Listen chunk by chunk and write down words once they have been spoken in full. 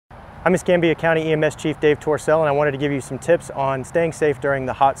I'm Escambia County EMS Chief Dave Torcell, and I wanted to give you some tips on staying safe during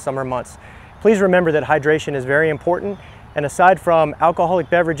the hot summer months. Please remember that hydration is very important, and aside from alcoholic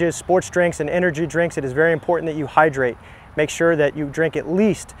beverages, sports drinks, and energy drinks, it is very important that you hydrate. Make sure that you drink at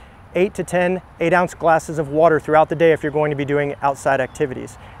least 8 to 10 8-ounce glasses of water throughout the day if you're going to be doing outside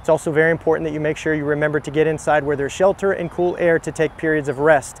activities. It's also very important that you make sure you remember to get inside where there's shelter and cool air to take periods of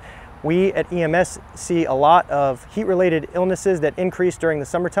rest. We at EMS see a lot of heat-related illnesses that increase during the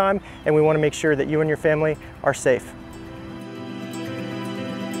summertime, and we want to make sure that you and your family are safe.